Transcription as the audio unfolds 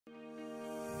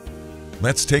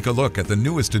Let's take a look at the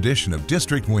newest edition of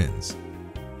District Wins.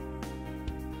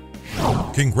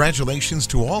 Congratulations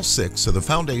to all 6 of the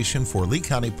Foundation for Lee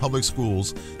County Public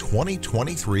Schools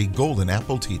 2023 Golden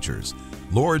Apple teachers: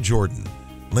 Laura Jordan,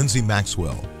 Lindsay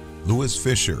Maxwell, Louis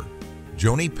Fisher,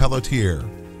 Joni Pelletier,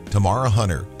 Tamara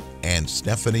Hunter, and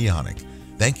Stephanie Yannick.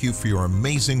 Thank you for your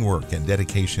amazing work and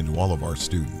dedication to all of our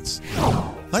students.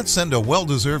 Let's send a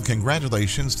well-deserved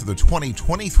congratulations to the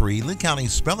 2023 Lee County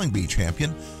Spelling Bee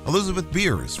champion, Elizabeth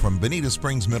Beers from Bonita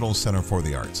Springs Middle Center for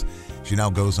the Arts. She now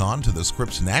goes on to the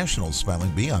Scripps National Spelling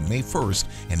Bee on May 1st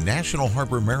in National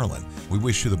Harbor, Maryland. We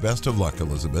wish you the best of luck,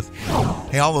 Elizabeth.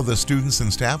 Hey, all of the students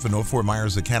and staff at North Fort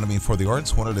Myers Academy for the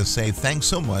Arts wanted to say thanks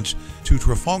so much to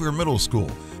Trafalgar Middle School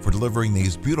for delivering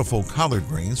these beautiful collard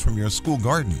greens from your school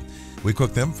garden. We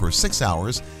cooked them for 6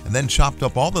 hours and then chopped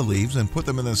up all the leaves and put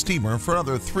them in the steamer for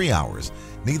another 3 hours.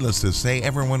 Needless to say,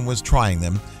 everyone was trying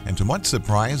them, and to much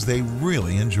surprise, they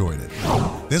really enjoyed it.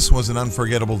 This was an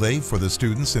unforgettable day for the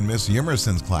students in Miss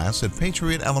Yimerson's class at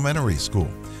Patriot Elementary School.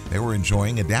 They were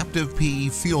enjoying Adaptive PE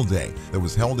Field Day that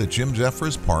was held at Jim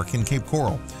Jeffers Park in Cape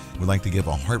Coral. We'd like to give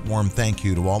a heartwarm thank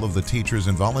you to all of the teachers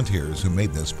and volunteers who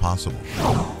made this possible.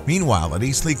 Meanwhile, at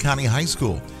East Lee County High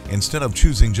School, instead of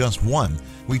choosing just one,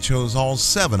 we chose all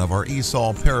 7 of our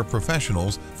ESOL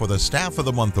paraprofessionals for the Staff of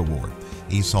the Month Award.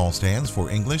 ESOL stands for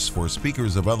English for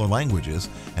Speakers of Other Languages,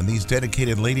 and these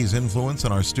dedicated ladies' influence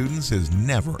on our students is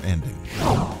never ending.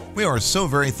 We are so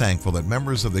very thankful that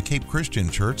members of the Cape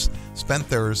Christian Church spent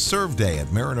their Serve Day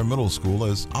at Mariner Middle School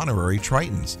as honorary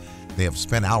Tritons. They have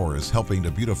spent hours helping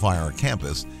to beautify our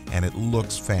campus, and it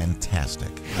looks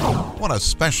fantastic. What a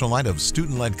special night of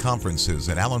student-led conferences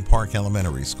at Allen Park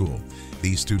Elementary School.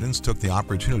 These students took the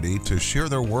opportunity to share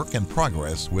their work and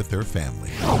progress with their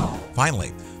family.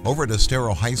 Finally, over at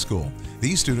Estero High School,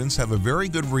 these students have a very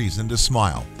good reason to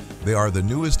smile. They are the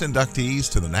newest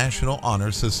inductees to the National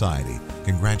Honor Society.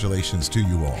 Congratulations to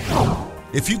you all.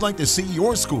 If you'd like to see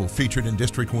your school featured in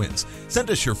District Wins, send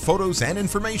us your photos and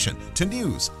information to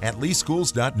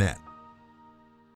news@leeschools.net.